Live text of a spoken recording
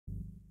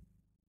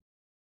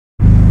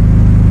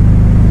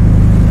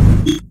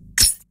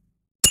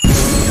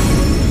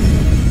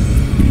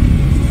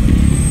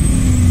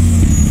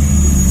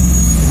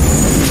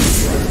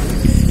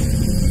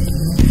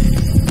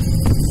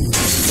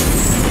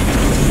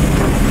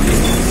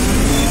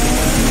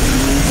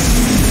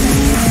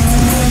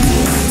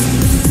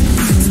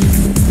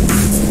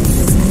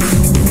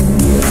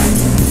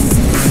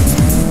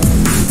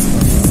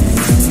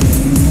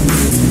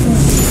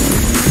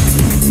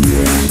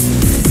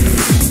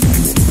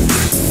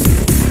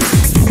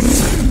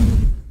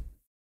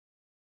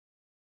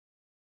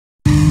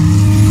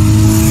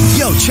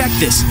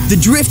this, the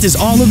drift is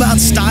all about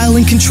style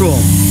and control.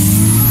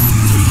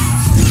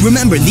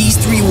 Remember these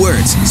three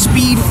words: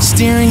 speed,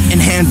 steering,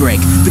 and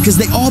handbrake, because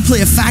they all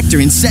play a factor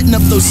in setting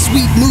up those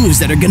sweet moves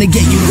that are gonna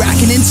get you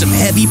racking in some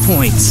heavy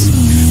points.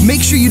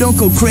 Make sure you don't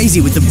go crazy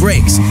with the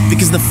brakes,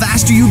 because the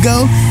faster you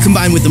go,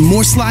 combined with the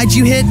more slides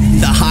you hit,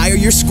 the higher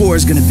your score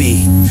is gonna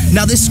be.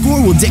 Now this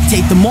score will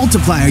dictate the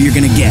multiplier you're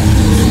gonna get.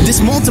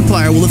 This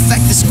multiplier will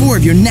affect the score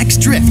of your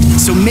next drift,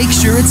 so make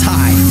sure it's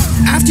high.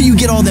 After you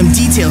get all them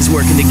details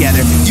working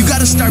together, you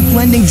gotta start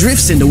blending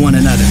drifts into one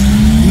another.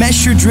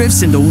 Mesh your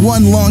drifts into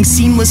one long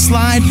seamless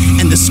slide,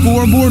 and the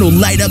scoreboard will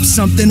light up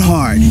something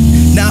hard.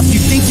 Now if you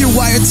think you're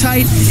wired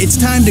tight, it's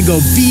time to go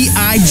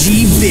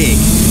B-I-G big.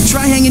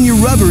 Try hanging your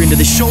rubber into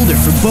the shoulder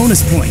for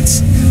bonus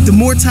points. The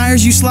more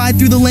tires you slide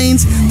through the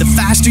lanes, the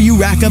faster you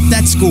rack up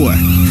that score.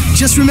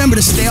 Just remember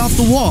to stay off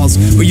the walls,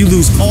 or you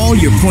lose all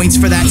your points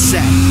for that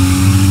set.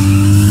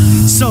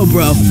 So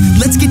bro,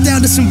 let's get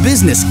down to some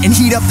business and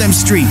heat up them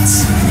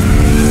streets.